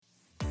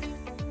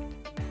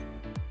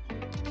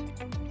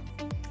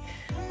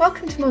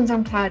Welcome to Mums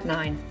on Cloud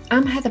 9.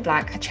 I'm Heather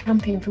Black, a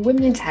champion for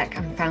women in tech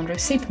and founder of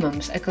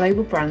Supermums, a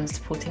global brand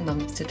supporting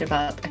mums to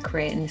develop a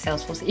career in the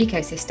Salesforce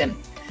ecosystem.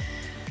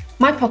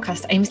 My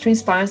podcast aims to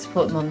inspire and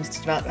support mums to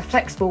develop a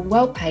flexible,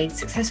 well-paid,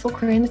 successful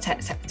career in the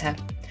tech sector.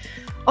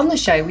 On the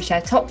show, we share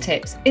top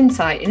tips,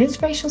 insight and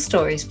inspirational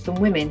stories from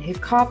women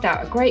who've carved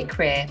out a great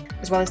career,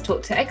 as well as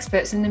talk to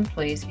experts and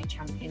employers who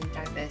champion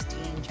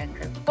diversity and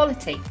gender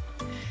equality.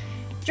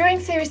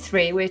 During Series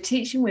 3, we're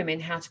teaching women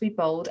how to be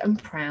bold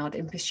and proud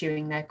in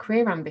pursuing their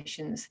career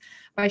ambitions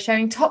by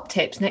sharing top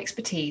tips and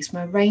expertise from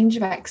a range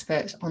of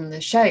experts on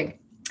the show.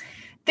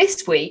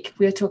 This week,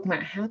 we are talking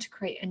about how to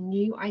create a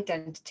new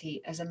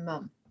identity as a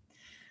mum.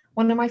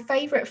 One of my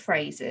favourite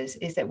phrases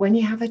is that when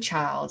you have a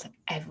child,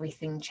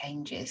 everything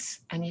changes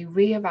and you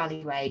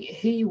reevaluate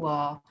who you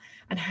are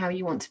and how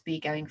you want to be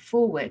going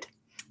forward.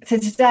 So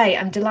today,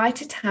 I'm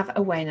delighted to have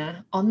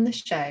Owena on the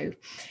show,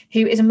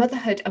 who is a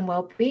motherhood and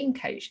wellbeing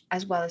coach,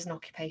 as well as an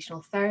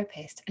occupational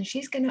therapist. And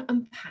she's going to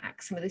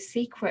unpack some of the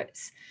secret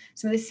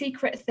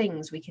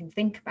things we can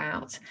think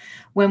about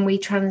when we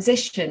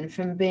transition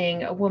from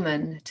being a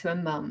woman to a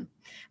mum,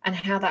 and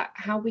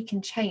how we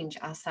can change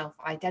our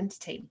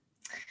self-identity.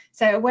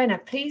 So Owena,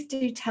 please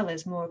do tell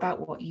us more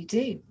about what you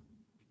do.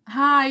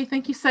 Hi,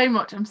 thank you so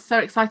much. I'm so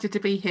excited to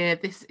be here.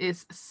 This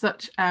is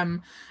such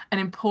an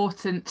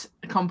important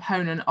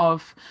component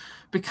of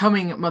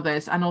becoming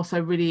mothers, and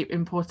also really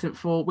important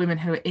for women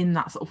who are in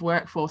that sort of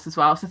workforce as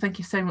well. So thank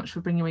you so much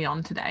for bringing me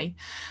on today.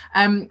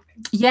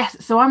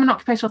 Yes, so I'm an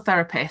occupational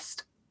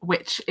therapist,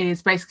 which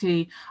is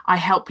basically I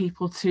help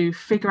people to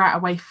figure out a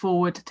way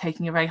forward,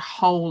 taking a very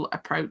whole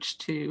approach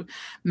to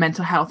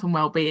mental health and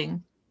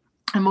well-being.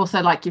 I'm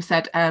also, like you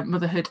said, a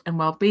motherhood and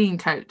wellbeing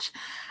coach,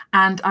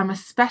 and I'm a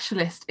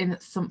specialist in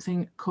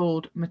something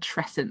called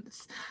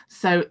matrescence.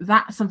 So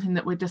that's something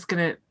that we're just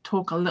going to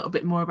talk a little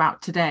bit more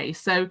about today.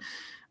 So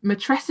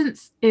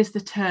matrescence is the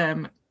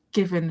term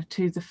given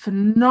to the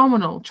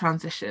phenomenal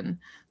transition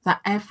that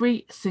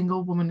every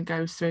single woman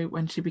goes through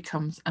when she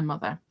becomes a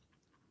mother.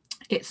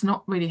 It's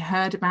not really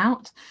heard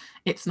about,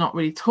 it's not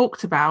really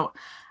talked about,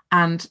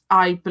 and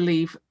I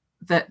believe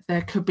that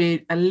there could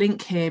be a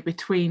link here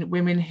between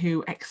women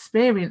who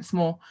experience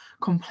more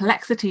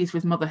complexities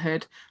with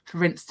motherhood,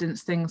 for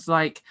instance, things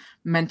like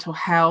mental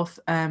health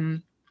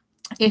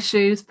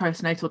issues,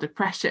 postnatal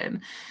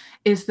depression,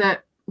 is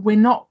that we're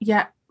not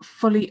yet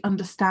fully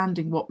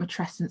understanding what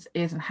matrescence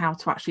is and how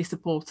to actually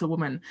support a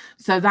woman.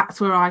 So that's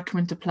where I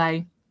come into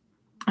play.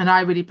 And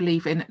I really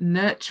believe in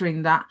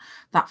nurturing that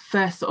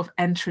first sort of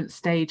entrance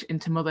stage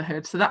into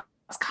motherhood. So that's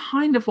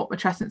kind of what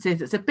matrescence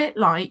is. It's a bit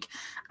like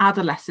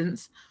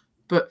adolescence,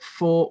 but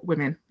for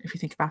women, if you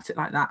think about it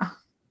like that.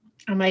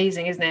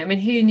 Amazing, isn't it? I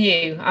mean, who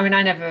knew? I mean,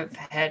 I never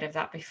heard of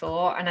that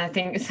before, and I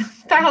think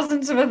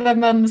thousands of other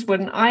mums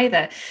wouldn't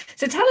either.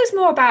 So tell us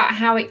more about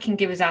how it can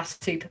give us our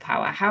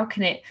superpower.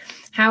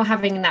 How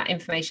having that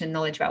information and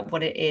knowledge about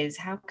what it is,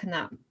 how can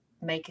that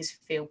make us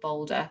feel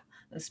bolder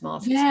and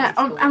smarter? Yeah,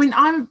 I mean,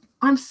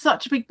 I'm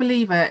such a big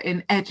believer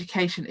in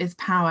education is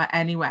power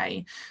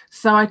anyway.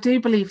 So I do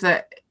believe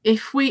that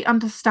if we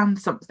understand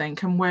something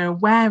and we're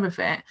aware of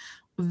it,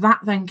 that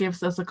then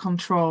gives us a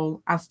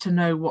control as to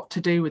know what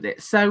to do with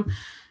it. So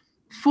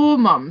for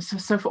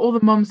mums, so for all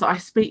the mums that I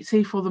speak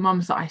to, for the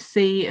mums that I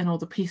see, and all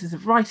the pieces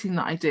of writing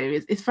that I do,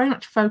 it's very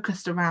much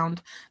focused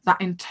around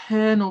that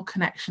internal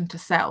connection to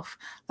self,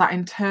 that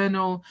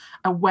internal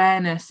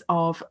awareness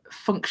of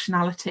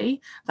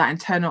functionality, that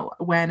internal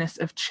awareness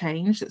of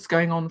change that's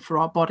going on for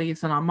our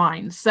bodies and our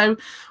minds. So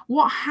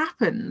what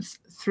happens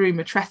through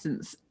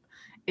matrescence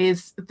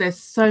is there's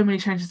so many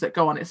changes that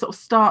go on. It sort of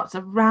starts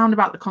around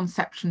about the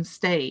conception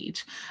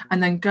stage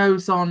and then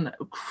goes on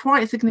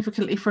quite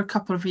significantly for a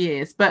couple of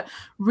years, but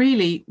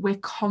really we're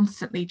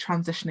constantly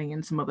transitioning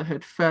into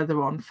motherhood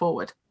further on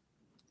forward.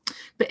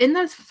 But in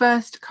those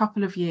first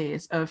couple of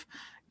years of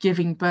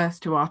giving birth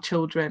to our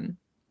children,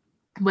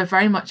 we're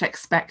very much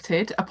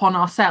expected upon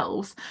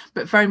ourselves,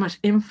 but very much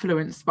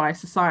influenced by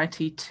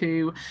society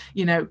to,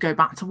 go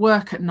back to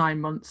work at 9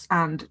 months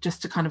and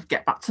just to kind of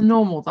get back to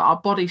normal, that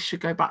our bodies should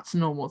go back to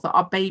normal, that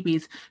our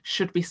babies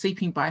should be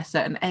sleeping by a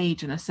certain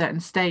age and a certain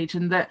stage,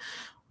 and that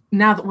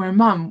now that we're a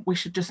mum, we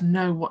should just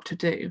know what to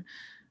do.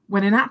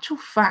 When in actual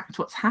fact,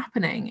 what's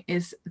happening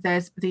is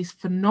there's these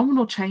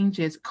phenomenal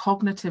changes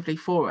cognitively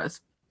for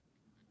us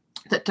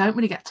that don't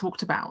really get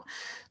talked about.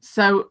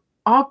 So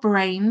our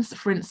brains,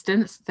 for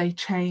instance, they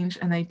change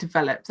and they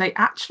develop. They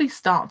actually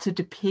start to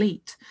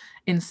deplete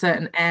in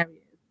certain areas.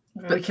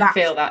 But we can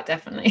feel that,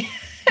 definitely.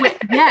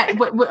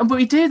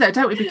 we do though,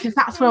 don't we? Because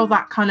that's where all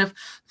that kind of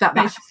that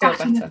makes you feel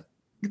better.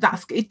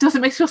 It doesn't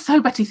make you feel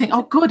so better. You think,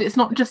 oh, good, it's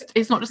not just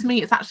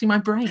me. It's actually my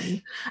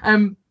brain.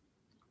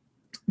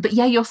 But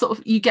yeah,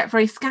 you get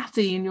very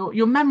scatty, and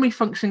your memory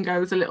function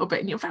goes a little bit,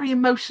 and you're very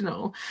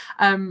emotional,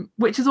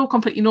 which is all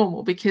completely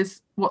normal,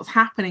 because what's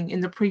happening in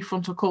the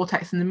prefrontal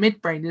cortex and the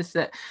midbrain is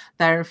that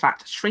they're in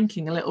fact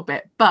shrinking a little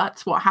bit.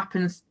 But what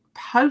happens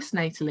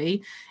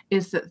postnatally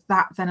is that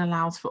then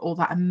allows for all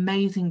that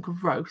amazing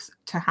growth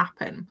to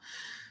happen.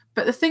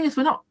 But the thing is,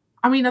 I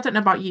don't know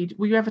about you,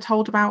 were you ever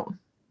told about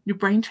your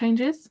brain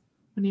changes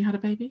when you had a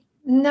baby?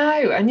 No,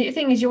 and the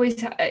thing is, you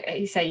always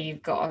you say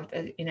you've got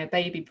a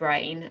baby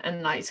brain,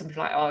 and like somebody's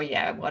like, oh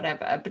yeah,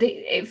 whatever, but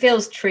it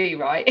feels true,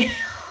 right?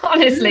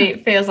 Honestly,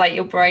 it feels like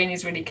your brain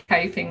is really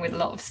coping with a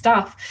lot of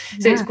stuff.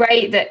 So it's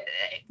great that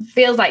it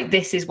feels like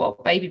this is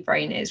what baby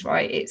brain is,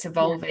 right? It's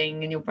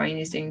evolving and your brain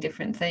is doing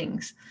different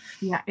things.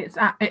 Yeah, it's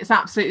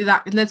absolutely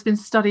that. And there's been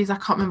studies, I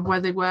can't remember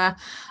where they were,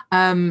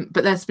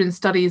 but there's been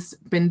studies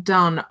been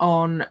done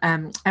on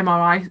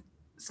MRI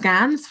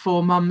scans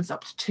for mums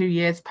up to 2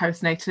 years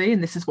postnatally,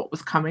 and this is what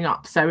was coming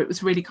up. So it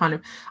was really kind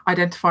of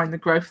identifying the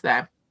growth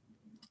there.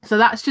 So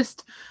that's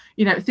just,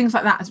 things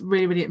like that is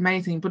really, really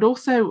amazing. But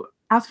also,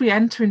 as we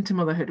enter into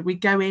motherhood, we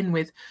go in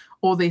with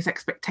all these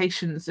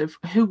expectations of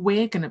who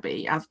we're going to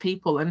be as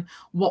people and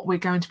what we're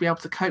going to be able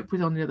to cope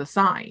with on the other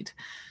side.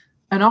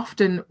 And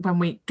often when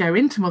we go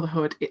into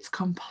motherhood, it's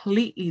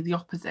completely the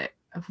opposite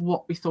of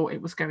what we thought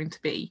it was going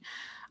to be.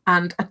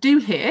 And I do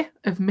hear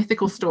of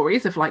mythical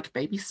stories of like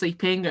baby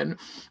sleeping and,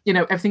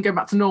 everything going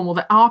back to normal.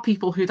 There are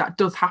people who that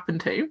does happen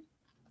to,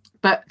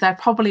 but they're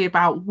probably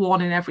about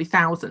 1 in every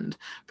 1,000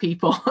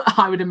 people,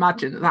 I would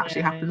imagine, that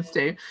actually happens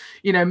to.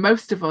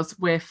 Most of us,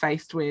 we're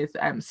faced with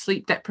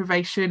sleep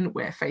deprivation.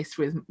 We're faced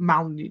with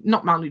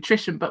not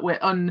malnutrition, but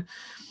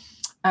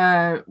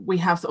we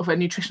have sort of a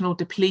nutritional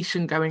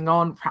depletion going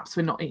on. Perhaps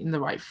we're not eating the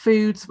right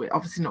foods. We're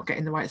obviously not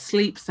getting the right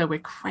sleep. So we're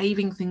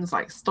craving things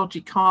like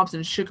stodgy carbs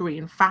and sugary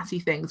and fatty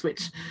things,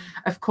 which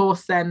of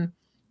course then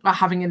are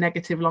having a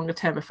negative longer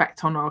term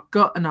effect on our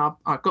gut and our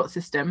gut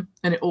system.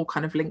 And it all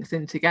kind of links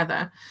in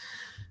together.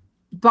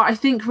 But I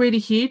think really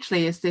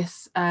hugely is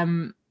this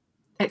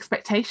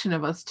expectation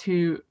of us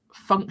to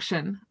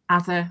function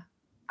as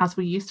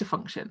we used to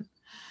function.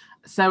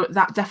 So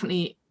that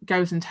definitely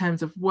goes in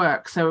terms of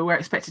work. So we're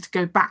expected to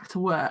go back to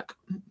work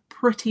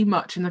pretty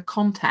much in the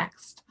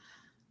context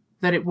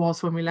that it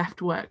was when we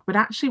left work. But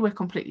actually, we're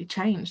completely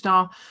changed.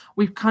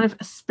 We've kind of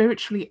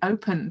spiritually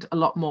opened a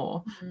lot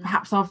more.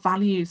 Perhaps our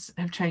values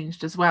have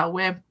changed as well.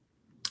 We're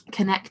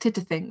connected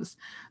to things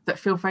that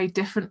feel very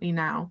differently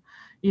now,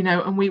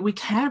 and we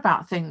care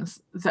about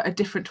things that are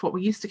different to what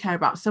we used to care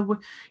about. So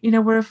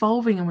we're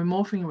evolving and we're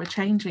morphing and we're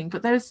changing.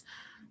 But those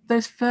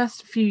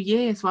first few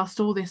years,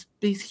 whilst all these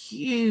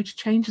huge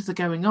changes are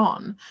going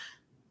on,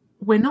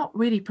 we're not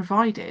really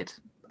provided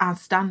as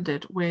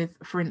standard with,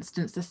 for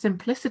instance, the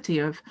simplicity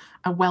of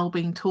a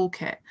well-being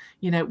toolkit.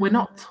 We're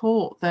not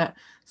taught that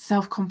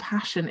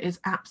self-compassion is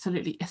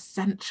absolutely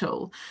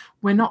essential.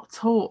 We're not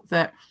taught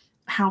that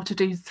how to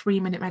do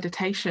 3-minute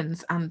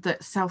meditations and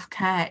that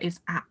self-care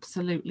is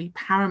absolutely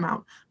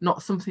paramount,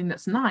 not something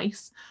that's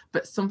nice,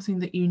 but something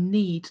that you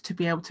need to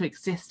be able to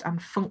exist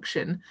and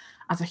function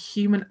as a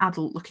human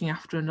adult looking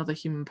after another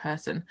human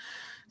person.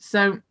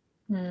 So,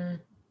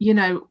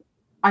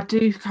 I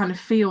do kind of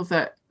feel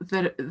that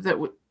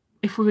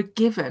if we were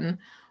given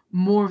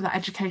more of that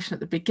education at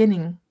the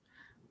beginning,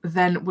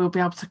 then we'll be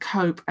able to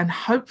cope. And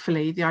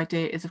hopefully the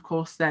idea is, of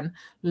course, then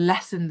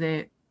lessen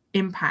the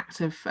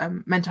impact of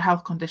mental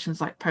health conditions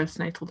like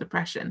postnatal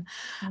depression.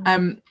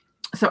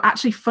 So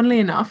actually, funnily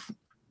enough,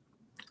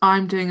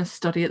 I'm doing a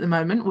study at the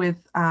moment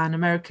with an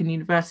American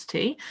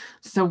university.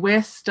 So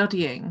we're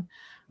studying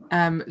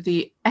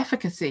the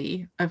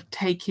efficacy of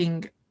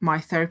taking my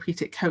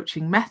therapeutic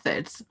coaching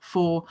methods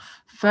for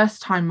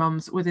first-time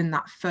mums within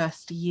that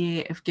first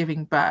year of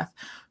giving birth.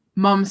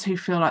 Mums who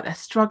feel like they're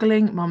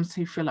struggling, mums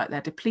who feel like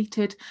they're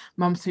depleted,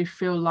 mums who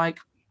feel like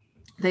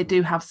they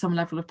do have some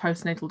level of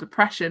postnatal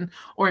depression,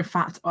 or in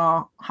fact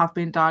have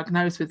been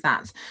diagnosed with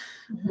that.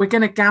 We're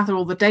going to gather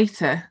all the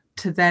data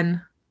to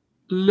then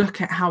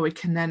look at how we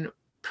can then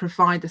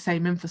provide the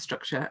same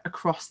infrastructure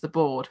across the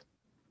board.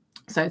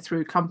 So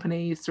through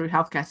companies, through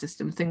healthcare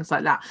systems, things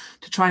like that,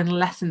 to try and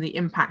lessen the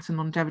impact and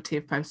longevity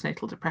of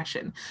postnatal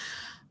depression.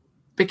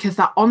 Because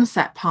that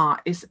onset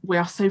part is, we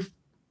are so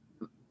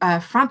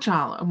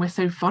fragile and we're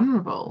so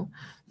vulnerable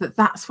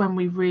that's when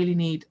we really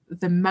need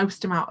the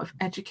most amount of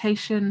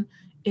education,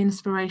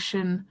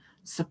 inspiration,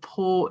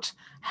 support,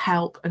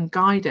 help and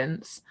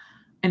guidance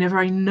in a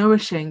very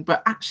nourishing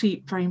but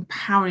actually very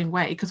empowering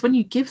way. Because when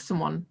you give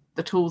someone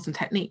the tools and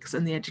techniques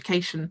and the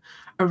education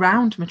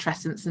around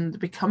matrescence and the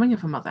becoming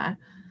of a mother,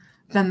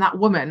 then that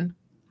woman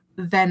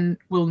then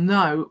will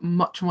know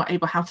much more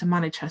able how to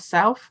manage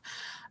herself.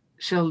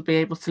 She'll be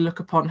able to look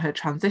upon her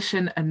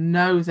transition and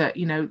know that,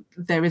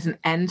 there is an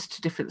end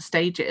to different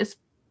stages.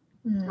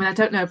 And I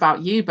don't know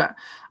about you, but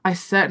I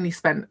certainly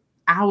spent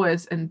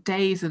hours and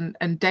days and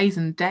days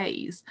and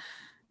days,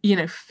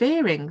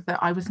 fearing that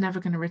I was never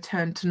going to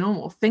return to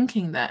normal,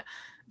 thinking that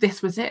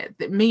this was it,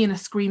 that me and a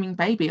screaming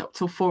baby up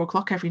till 4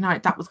 o'clock every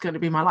night, that was going to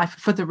be my life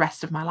for the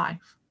rest of my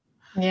life.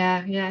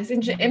 Yeah, it's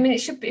interesting. I mean,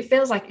 it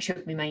feels like it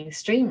should be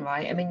mainstream,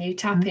 right? I mean, you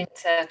tap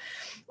into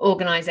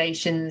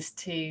organizations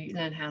to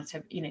learn how to,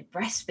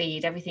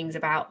 breastfeed. Everything's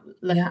about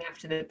looking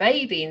after the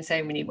baby in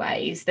so many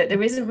ways that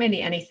there isn't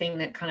really anything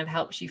that kind of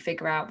helps you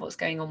figure out what's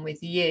going on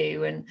with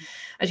you. And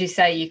as you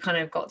say, you kind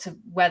of got to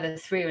weather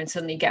through and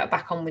suddenly get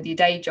back on with your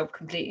day job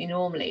completely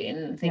normally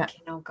and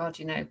thinking, oh God,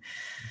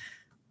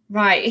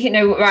 Right,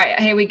 right,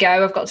 here we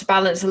go. I've got to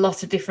balance a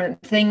lot of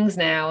different things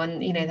now.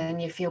 And, then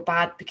you feel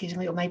bad because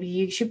maybe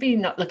you should be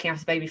not looking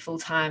after the baby full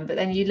time, but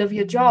then you love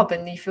your job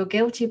and you feel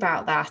guilty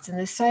about that. And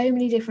there's so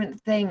many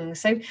different things.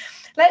 So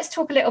let's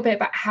talk a little bit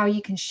about how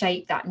you can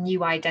shape that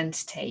new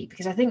identity,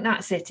 because I think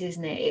that's it,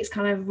 isn't it? It's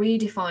kind of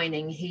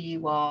redefining who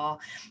you are,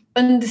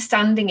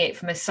 understanding it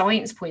from a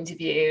science point of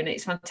view. And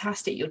it's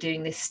fantastic you're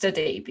doing this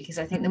study, because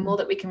I think the more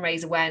that we can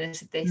raise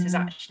awareness of this is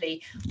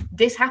actually,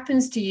 this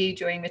happens to you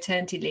during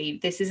maternity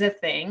leave. This is a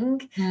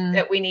thing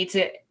that we need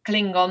to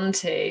cling on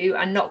to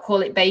and not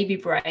call it baby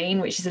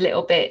brain, which is a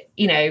little bit,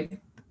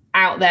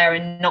 out there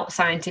and not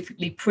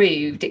scientifically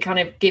proved. It kind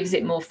of gives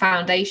it more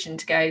foundation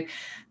to go,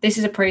 this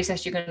is a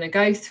process you're going to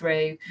go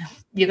through.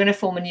 You're going to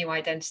form a new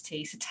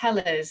identity. So tell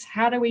us,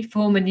 how do we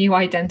form a new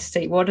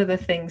identity? What are the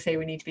things that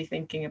we need to be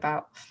thinking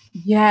about?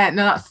 Yeah,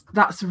 no,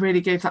 that's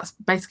really good. That's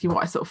basically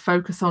what I sort of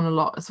focus on a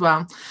lot as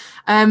well.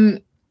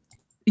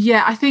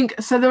 Yeah, I think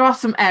so. There are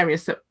some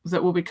areas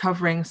that we'll be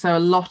covering. So a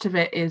lot of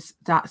it is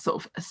that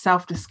sort of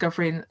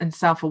self-discovery and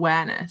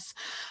self-awareness.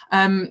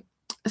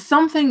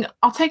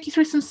 I'll take you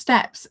through some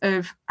steps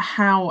of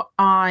how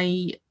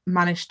I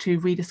managed to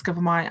rediscover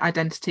my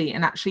identity,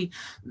 and actually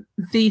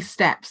these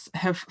steps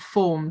have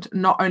formed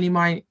not only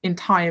my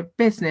entire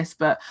business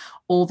but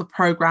all the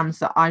programs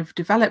that I've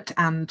developed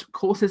and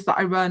courses that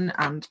I run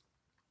and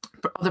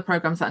other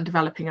programs that I'm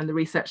developing and the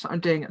research that I'm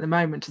doing at the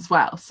moment as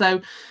well.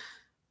 So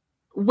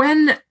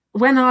when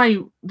I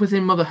was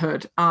in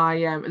motherhood,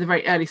 at the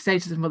very early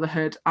stages of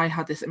motherhood, I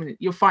had this,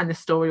 you'll find this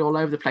story all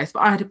over the place,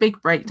 but I had a big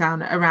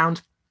breakdown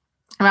around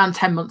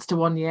 10 months to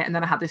 1 year, and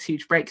then I had this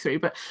huge breakthrough.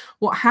 But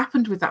what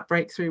happened with that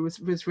breakthrough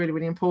was really,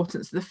 really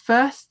important. So the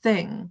first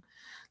thing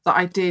that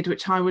I did,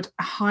 which I would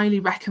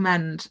highly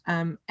recommend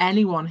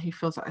anyone who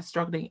feels like they're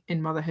struggling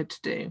in motherhood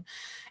to do,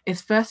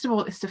 is first of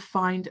all, is to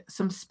find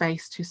some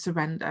space to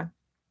surrender.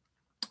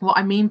 What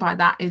I mean by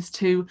that is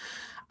to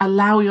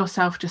allow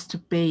yourself just to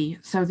be,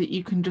 so that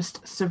you can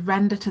just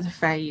surrender to the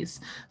phase,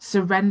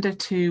 surrender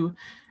to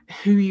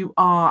who you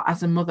are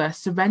as a mother,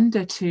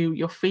 surrender to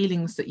your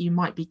feelings that you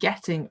might be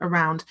getting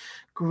around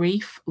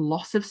grief,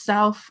 loss of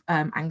self,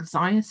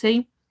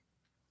 anxiety,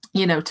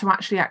 to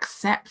actually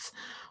accept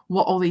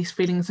what all these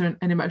feelings and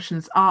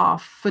emotions are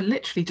for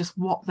literally just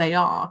what they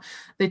are.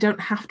 They don't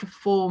have to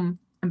form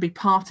and be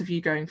part of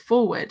you going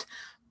forward,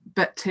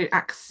 but to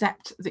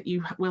accept that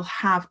you will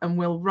have and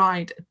will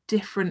ride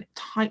different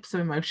types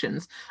of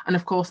emotions, and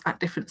of course at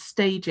different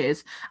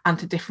stages and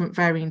to different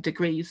varying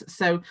degrees.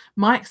 So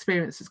my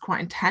experience is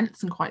quite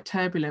intense and quite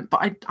turbulent,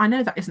 but I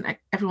know that isn't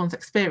everyone's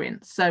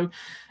experience. So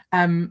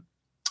when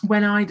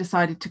I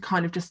decided to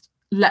kind of just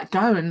let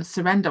go and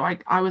surrender,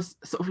 I was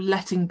sort of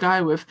letting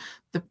go of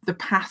the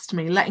past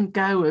me, letting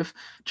go of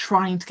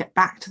trying to get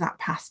back to that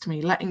past me,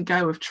 letting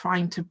go of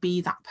trying to be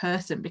that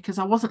person, because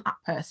I wasn't that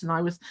person.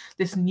 I was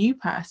this new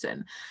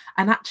person.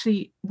 And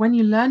actually, when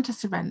you learn to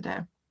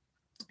surrender,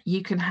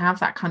 you can have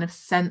that kind of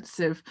sense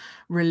of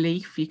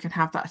relief, you can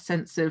have that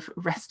sense of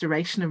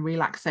restoration and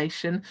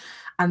relaxation,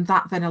 and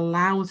that then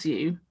allows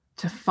you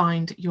to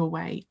find your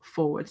way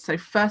forward. So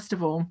first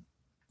of all,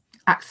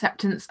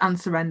 acceptance and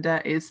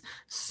surrender is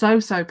so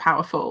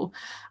powerful.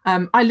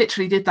 I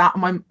literally did that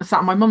sat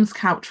on my mum's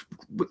couch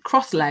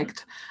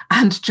cross-legged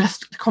and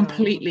just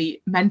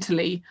completely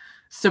mentally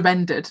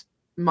surrendered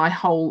my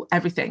whole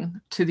everything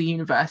to the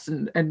universe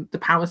and the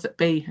powers that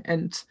be,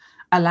 and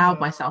allowed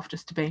myself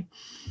just to be.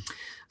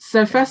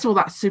 So first of all,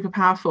 that's super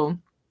powerful.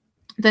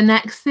 The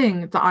next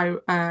thing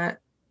that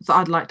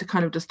I'd like to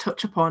kind of just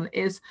touch upon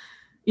is,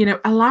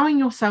 allowing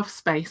yourself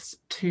space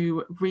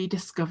to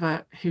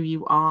rediscover who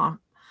you are.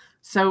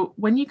 So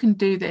when you can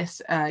do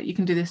this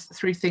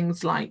through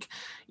things like,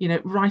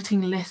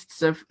 writing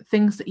lists of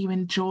things that you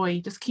enjoy.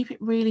 Just keep it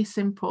really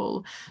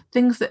simple.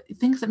 Things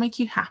that make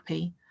you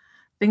happy,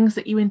 things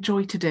that you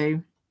enjoy to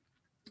do,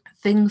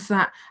 things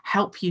that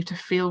help you to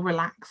feel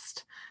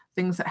relaxed,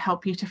 things that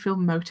help you to feel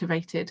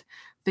motivated,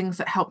 things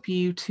that help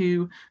you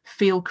to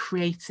feel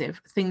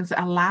creative, things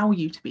that allow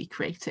you to be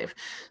creative.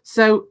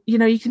 So, you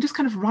can just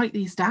kind of write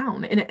these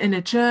down in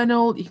a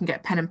journal. You can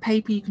get pen and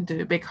paper, you can do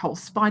a big whole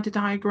spider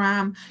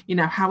diagram,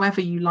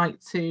 however you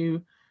like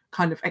to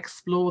kind of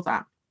explore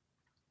that.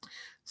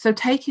 So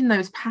taking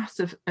those paths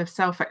of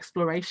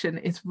self-exploration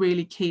is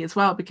really key as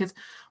well, because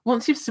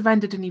once you've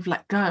surrendered and you've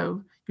let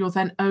go, you're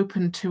then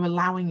open to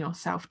allowing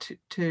yourself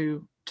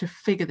to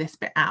figure this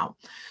bit out.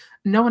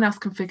 No one else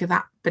can figure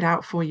that bit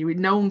out for you.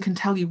 No one can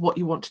tell you what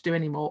you want to do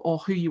anymore, or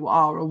who you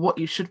are, or what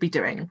you should be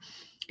doing.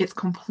 It's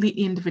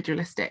completely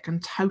individualistic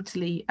and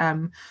totally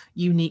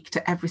unique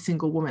to every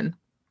single woman.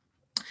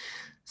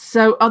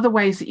 So other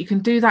ways that you can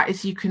do that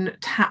is you can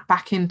tap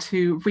back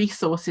into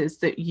resources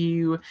that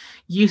you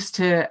used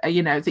to,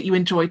 that you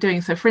enjoy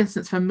doing. So for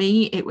instance, for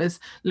me, it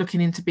was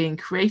looking into being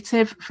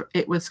creative.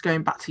 It was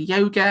going back to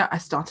yoga. I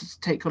started to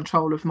take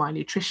control of my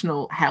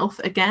nutritional health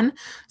again.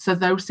 So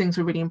those things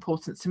were really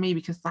important to me,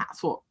 because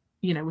that's what,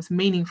 was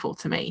meaningful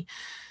to me.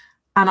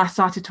 And I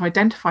started to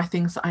identify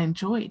things that I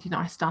enjoyed.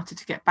 I started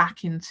to get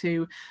back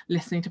into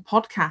listening to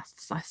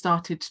podcasts. I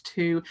started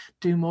to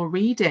do more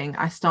reading.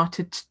 I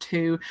started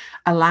to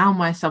allow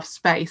myself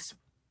space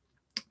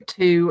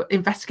to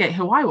investigate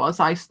who I was.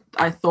 I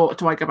thought,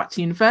 do I go back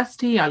to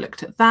university? I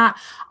looked at that.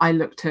 I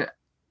looked at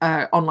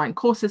online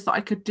courses that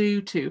I could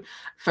do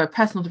for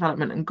personal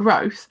development and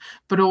growth,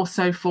 but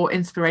also for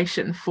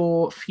inspiration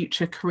for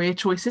future career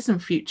choices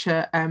and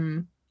future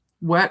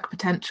work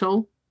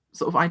potential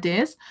sort of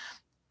ideas.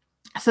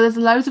 So there's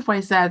loads of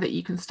ways there that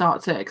you can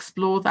start to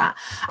explore that.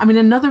 I mean,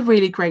 another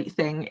really great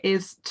thing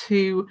is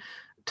to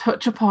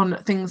touch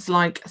upon things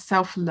like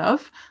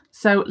self-love.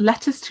 So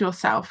letters to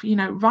yourself,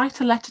 write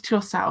a letter to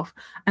yourself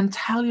and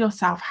tell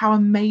yourself how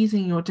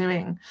amazing you're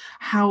doing,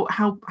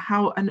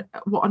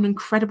 what an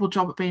incredible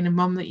job at being a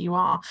mum that you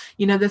are.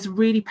 There's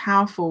really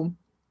powerful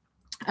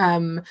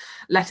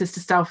letters to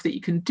self that you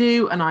can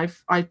do, and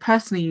I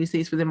personally use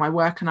these within my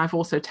work, and I've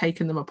also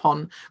taken them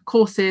upon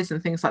courses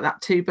and things like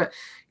that too. But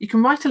you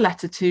can write a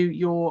letter to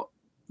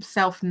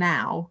yourself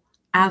now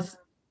as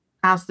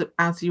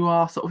you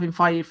are sort of in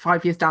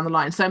 5 years down the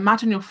line. So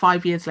imagine you're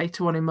 5 years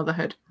later on in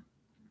motherhood,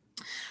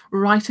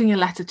 writing a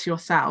letter to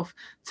yourself,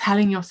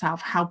 telling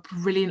yourself how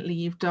brilliantly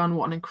you've done,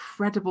 what an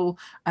incredible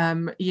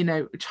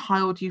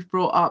child you've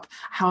brought up,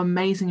 how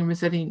amazing and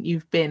resilient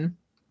you've been,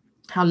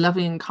 how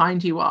loving and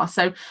kind you are.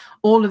 So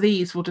all of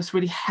these will just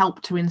really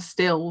help to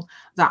instill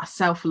that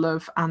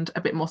self-love and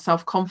a bit more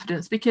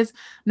self-confidence, because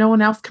no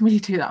one else can really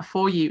do that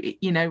for you.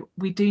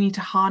 We do need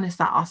to harness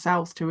that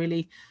ourselves to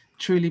really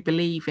truly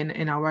believe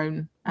in our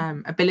own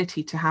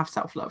ability to have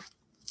self-love.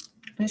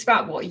 And it's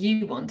about what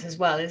you want as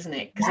well, isn't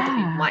it? Because other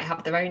people might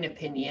have their own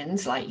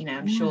opinions. Like,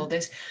 I'm sure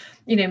there's,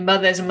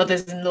 mothers and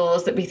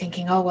mothers-in-laws that be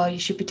thinking, oh, well, you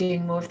should be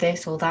doing more of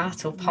this or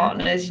that, or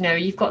partners,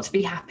 you've got to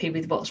be happy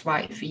with what's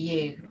right for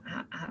you.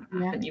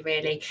 Haven't you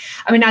really?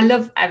 I mean,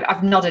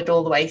 I've nodded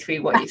all the way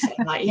through what you've said.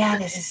 Like, yeah,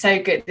 this is so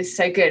good. This is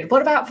so good.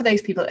 What about for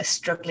those people that are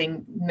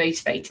struggling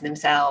motivating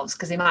themselves?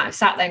 Because they might have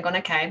sat there and gone,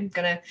 okay, I'm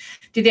going to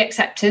do the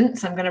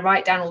acceptance. I'm going to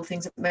write down all the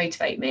things that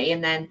motivate me.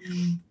 And then,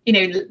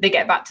 they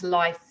get back to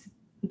life,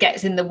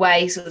 gets in the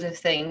way sort of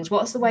things.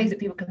 What's the ways that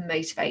people can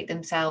motivate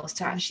themselves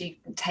to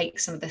actually take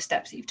some of the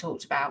steps that you've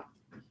talked about?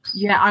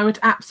 Yeah, I would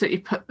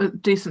absolutely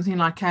do something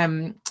like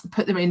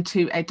put them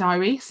into a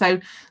diary. So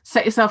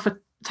set yourself a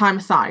time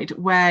aside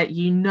where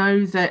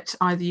that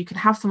either you can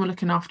have someone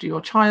looking after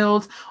your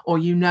child, or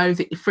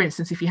that, for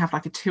instance, if you have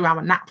like a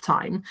 2-hour nap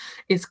time,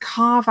 is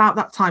carve out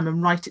that time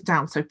and write it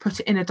down. So put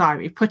it in a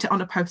diary, put it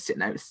on a post-it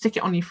note, stick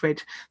it on your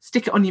fridge,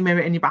 stick it on your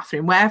mirror in your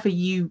bathroom, wherever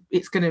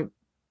it's going to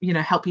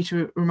help you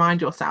to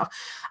remind yourself,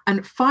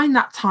 and find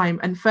that time.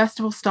 And first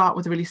of all, start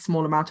with a really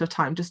small amount of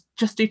time. Just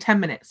do 10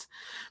 minutes,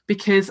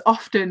 because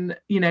often,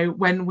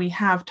 when we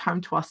have time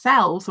to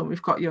ourselves, when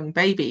we've got young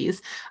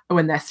babies, or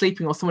when they're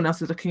sleeping or someone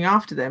else is looking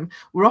after them,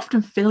 we're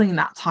often filling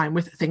that time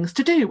with things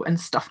to do and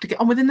stuff to get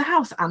on within the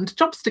house and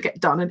jobs to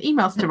get done and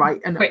emails to write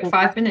and quick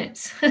 5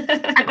 minutes.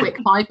 A quick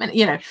 5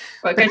 minutes,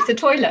 Well, go to the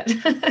toilet.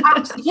 Go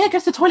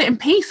to the toilet in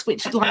peace,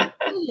 which like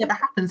never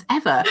happens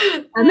ever.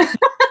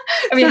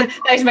 I mean,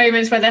 those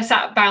moments where they're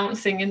sat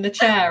bouncing in the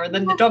chair and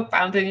then the dog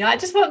bounding, you're like, I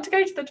just want to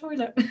go to the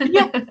toilet.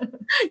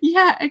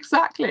 yeah,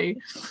 exactly.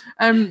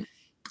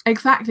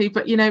 Exactly.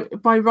 But,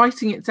 by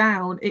writing it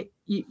down,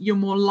 you're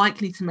more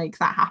likely to make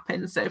that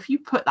happen. So if you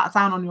put that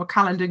down on your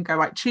calendar and go,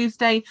 right,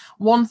 Tuesday,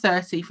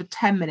 1:30 for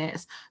 10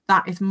 minutes,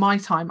 that is my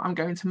time. I'm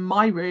going to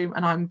my room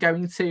and I'm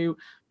going to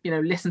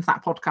listen to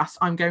that podcast.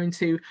 I'm going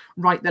to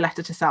write the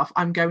letter to self.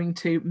 I'm going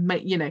to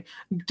make,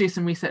 do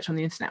some research on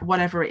the internet,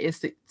 whatever it is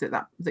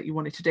that you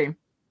wanted to do.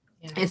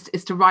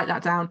 Is to write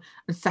that down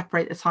and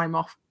separate the time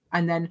off,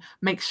 and then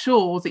make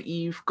sure that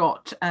you've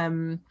got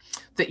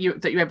that you're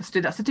able to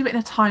do that. So do it in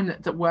a time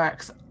that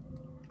works,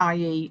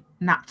 i.e.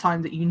 nap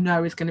time that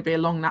is going to be a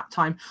long nap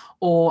time,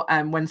 or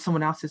when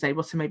someone else is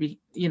able to maybe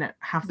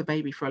have the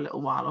baby for a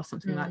little while or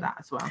something like that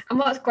as well. And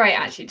what's great,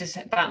 actually,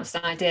 just bounce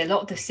an idea, a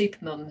lot of the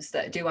super mums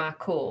that do our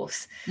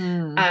course,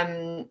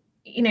 they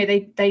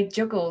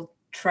juggle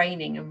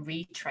training and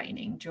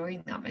retraining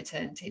during that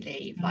maternity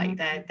leave. Like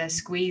they're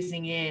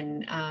squeezing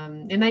in,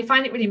 and they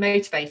find it really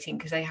motivating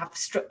because they have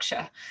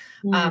structure,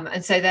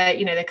 and so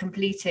they're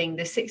completing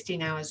the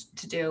 16 hours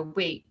to do a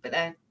week, but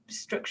they're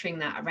structuring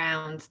that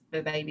around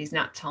the baby's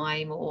nap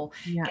time, or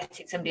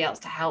getting somebody else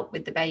to help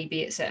with the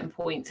baby at certain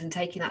points and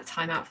taking that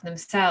time out for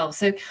themselves.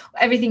 So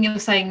everything you're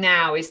saying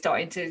now is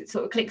starting to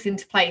sort of clicks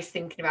into place,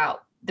 thinking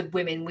about the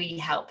women we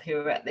help who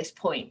are at this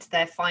point.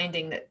 They're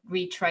finding that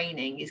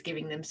retraining is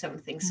giving them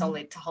something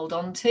solid to hold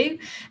on to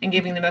and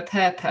giving them a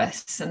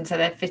purpose, and so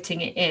they're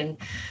fitting it in.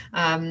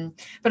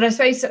 But I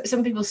suppose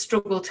some people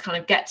struggle to kind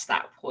of get to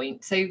that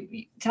point. So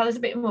tell us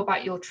a bit more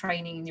about your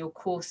training and your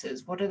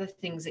courses. What are the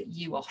things that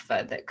you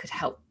offer that could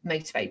help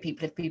motivate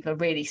people if people are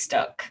really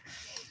stuck?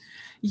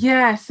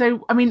 Yeah,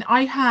 so I mean,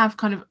 I have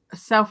kind of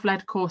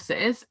self-led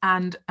courses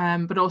and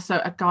but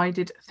also a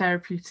guided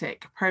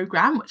therapeutic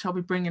program, which I'll be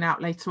bringing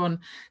out later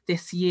on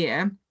this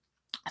year,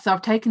 So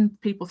I've taken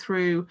people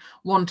through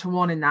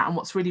one-to-one in that, and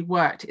what's really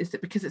worked is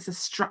that because it's a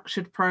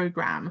structured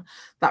program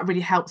that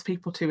really helps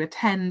people to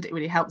attend, it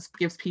really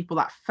gives people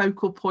that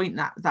focal point,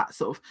 that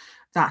sort of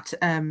that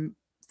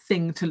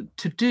thing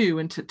to do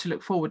and to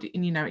look forward,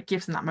 and it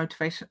gives them that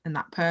motivation and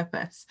that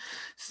purpose.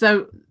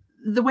 So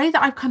the way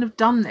that I've kind of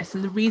done this,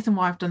 and the reason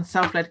why I've done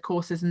self-led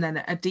courses and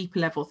then a deeper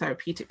level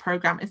therapeutic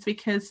program, is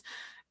because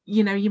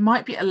you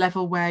might be at a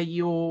level where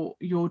you're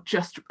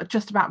just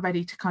about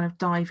ready to kind of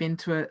dive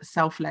into a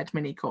self-led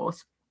mini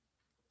course,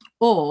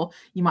 or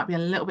you might be a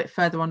little bit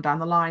further on down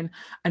the line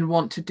and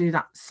want to do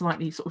that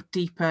slightly sort of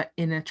deeper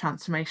inner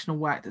transformational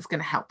work that's going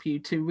to help you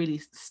to really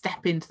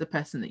step into the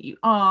person that you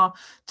are,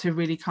 to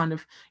really kind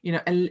of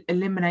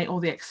eliminate all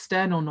the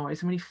external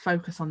noise and really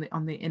focus on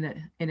the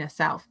inner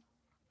self.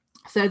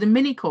 So the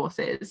mini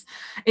courses,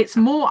 it's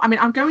more,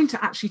 I'm going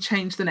to actually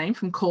change the name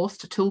from course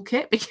to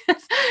toolkit,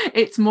 because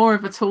it's more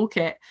of a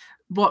toolkit.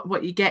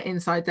 What you get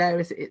inside there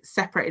is it's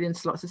separated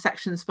into lots of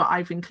sections, but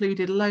I've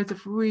included loads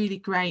of really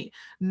great,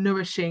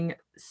 nourishing,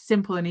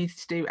 simple and easy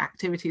to do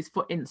activities.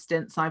 For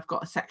instance, I've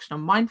got a section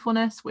on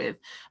mindfulness with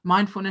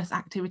mindfulness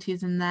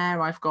activities in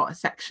there. I've got a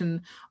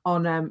section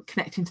on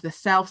connecting to the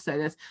self. So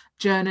there's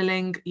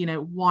journaling,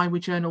 why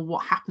we journal,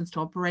 what happens to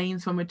our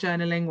brains when we're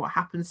journaling, what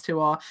happens to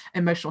our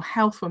emotional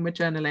health when we're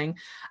journaling,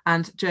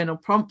 and journal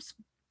prompts.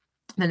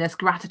 Then there's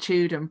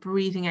gratitude and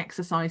breathing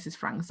exercises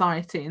for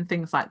anxiety and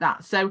things like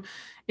that. So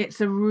it's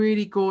a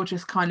really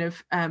gorgeous kind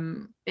of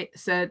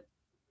it's a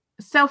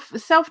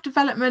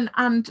self-development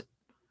and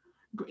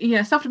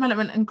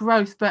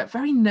growth, but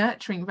very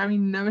nurturing, very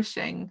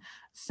nourishing,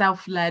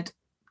 self-led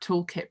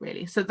toolkit,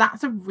 really. So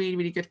that's a really,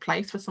 really good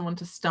place for someone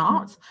to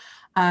start.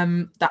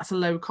 That's a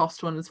low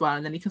cost one as well,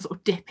 and then you can sort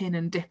of dip in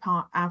and dip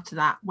out of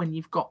that when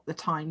you've got the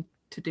time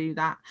to do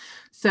that.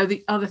 So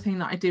the other thing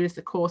that I do is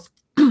the course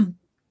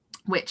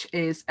which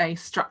is a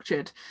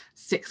structured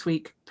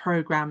 6-week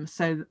program.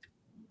 So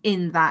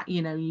in that,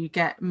 you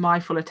get my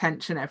full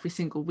attention every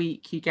single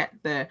week. You get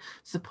the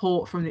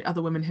support from the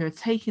other women who are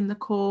taking the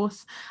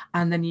course,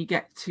 and then you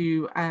get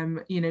to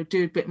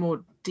do a bit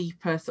more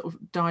deeper sort of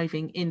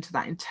diving into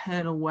that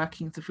internal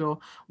workings of your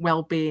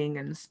well-being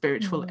and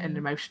spiritual and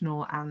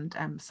emotional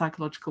and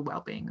psychological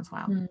well-being as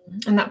well.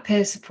 And that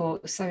peer support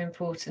is so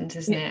important,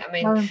 isn't it?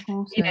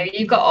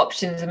 You've got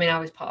options. I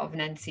was part of an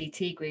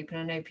NCT group, and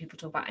I know people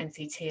talk about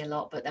NCT a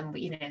lot, but then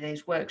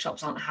those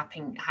workshops aren't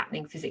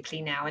happening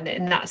physically now,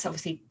 and that's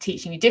obviously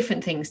teaching you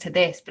different things to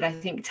this. But I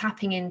think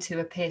tapping into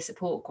a peer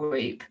support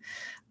group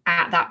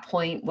at that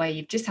point where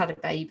you've just had a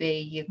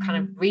baby, you're kind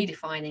of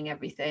redefining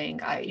everything.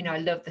 I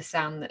love the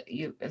sound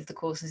of the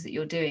courses that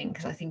you're doing,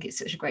 because I think it's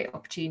such a great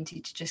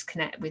opportunity to just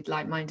connect with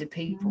like-minded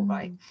people,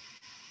 right?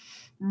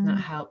 That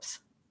helps.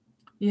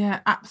 Yeah,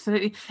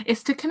 absolutely.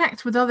 It's to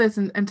connect with others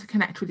and to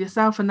connect with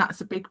yourself, and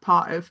that's a big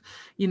part of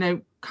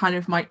kind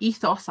of my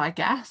ethos, I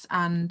guess,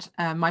 and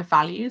my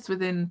values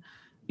within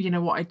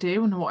what I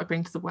do and what I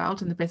bring to the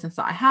world and the business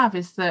that I have,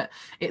 is that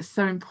it's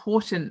so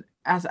important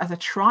as a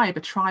tribe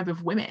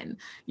of women,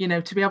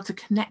 to be able to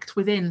connect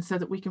within, so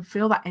that we can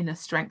feel that inner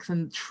strength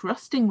and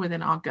trusting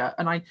within our gut.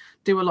 And I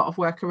do a lot of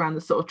work around the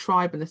sort of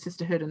tribe and the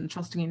sisterhood and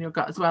trusting in your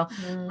gut as well,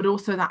 but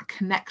also that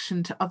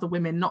connection to other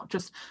women, not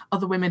just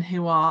other women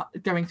who are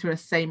going through the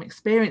same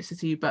experience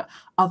as you, but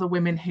other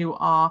women who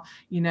are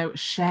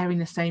sharing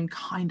the same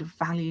kind of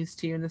values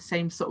to you and the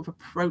same sort of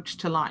approach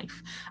to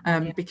life,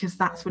 because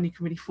that's when you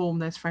can really form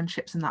those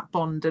friendships and that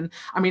bond. And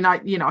I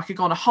could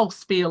go on a whole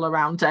spiel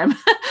around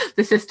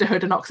the sisterhood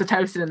and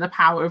oxytocin and the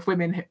power of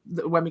women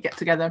when we get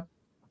together,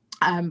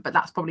 but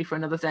that's probably for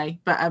another day.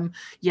 But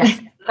yes,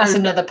 that's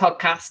another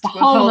podcast.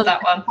 We'll hold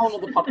that one. Whole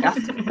other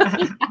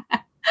podcast.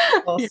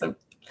 Awesome.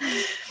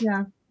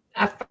 Yeah.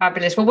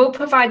 Fabulous. Well, we'll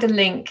provide a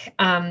link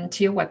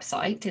to your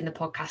website in the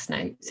podcast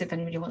notes. If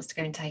anybody wants to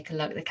go and take a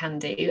look, they can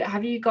do.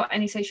 Have you got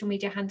any social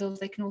media handles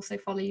they can also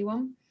follow you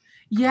on?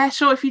 Yeah,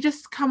 sure. If you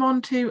just come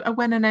on to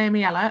Awena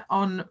Naomi Ella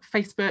on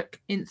Facebook,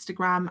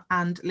 Instagram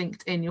and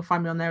LinkedIn, you'll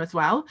find me on there as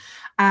well.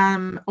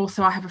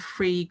 Also, I have a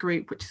free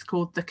group which is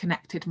called the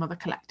Connected Mother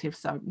Collective.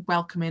 So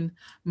welcoming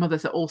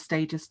mothers at all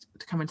stages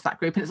to come into that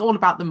group. And it's all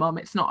about the mum.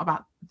 It's not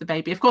about the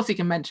baby. Of course, you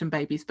can mention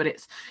babies, but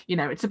it's,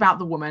 it's about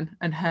the woman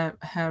and her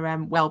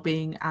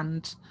well-being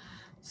and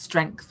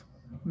strength.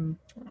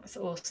 That's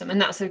awesome.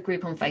 And that's a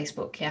group on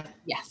Facebook, yeah?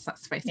 Yes,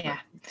 that's Facebook. Yeah.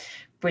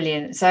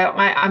 Brilliant. So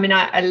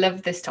I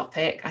love this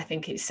topic. I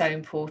think it's so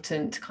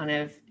important to kind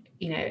of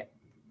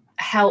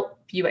help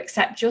you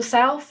accept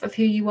yourself of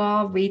who you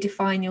are,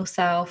 redefine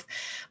yourself,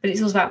 but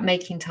it's also about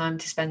making time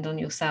to spend on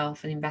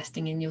yourself and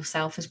investing in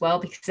yourself as well,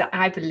 because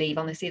I believe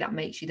honestly that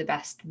makes you the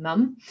best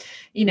mum,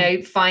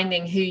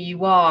 finding who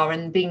you are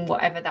and being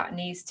whatever that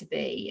needs to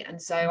be.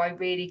 And so I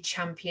really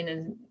champion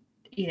and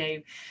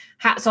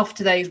hats off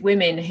to those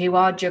women who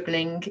are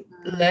juggling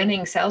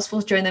learning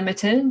Salesforce during their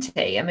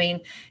maternity.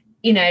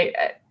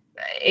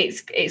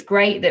 It's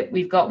great that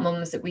we've got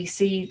mums that we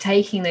see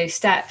taking those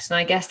steps, and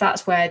I guess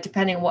that's where,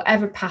 depending on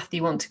whatever path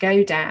you want to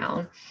go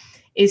down,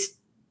 is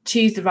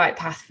choose the right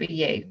path for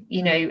you,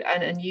 you know,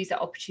 and use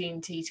that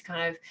opportunity to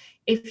kind of,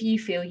 if you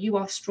feel you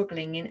are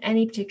struggling in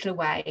any particular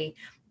way,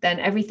 then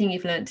everything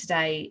you've learned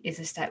today is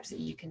the steps that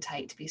you can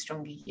take to be a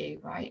stronger you,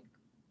 right?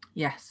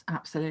 Yes,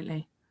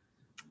 absolutely.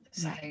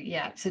 So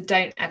so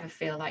don't ever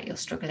feel like you're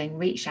struggling.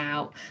 Reach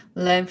out,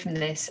 learn from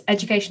this.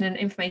 Education and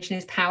information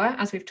is power,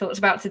 as we've talked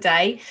about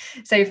today.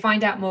 So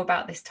find out more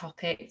about this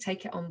topic,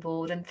 take it on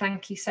board, and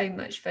thank you so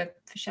much for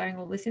sharing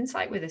all this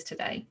insight with us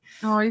today.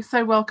 Oh, you're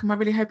so welcome. I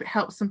really hope it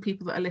helps some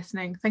people that are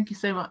listening. Thank you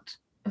so much.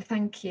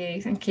 Thank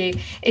you.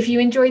 If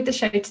you enjoyed the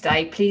show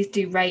today, please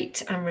do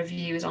rate and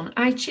review us on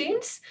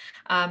iTunes,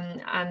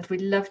 and we'd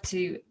love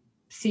to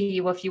see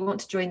you. If you want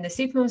to join the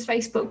Supermums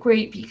Facebook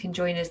group, you can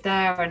join us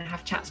there and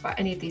have chats about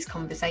any of these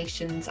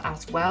conversations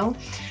as well.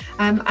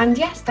 And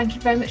yes, thank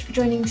you very much for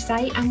joining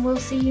today, and we'll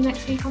see you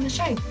next week on the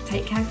show.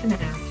 Take care for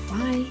now.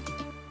 Bye.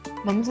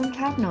 Mums on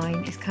Cloud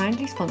 9 is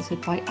kindly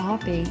sponsored by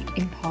RB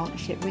in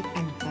partnership with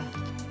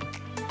Empa.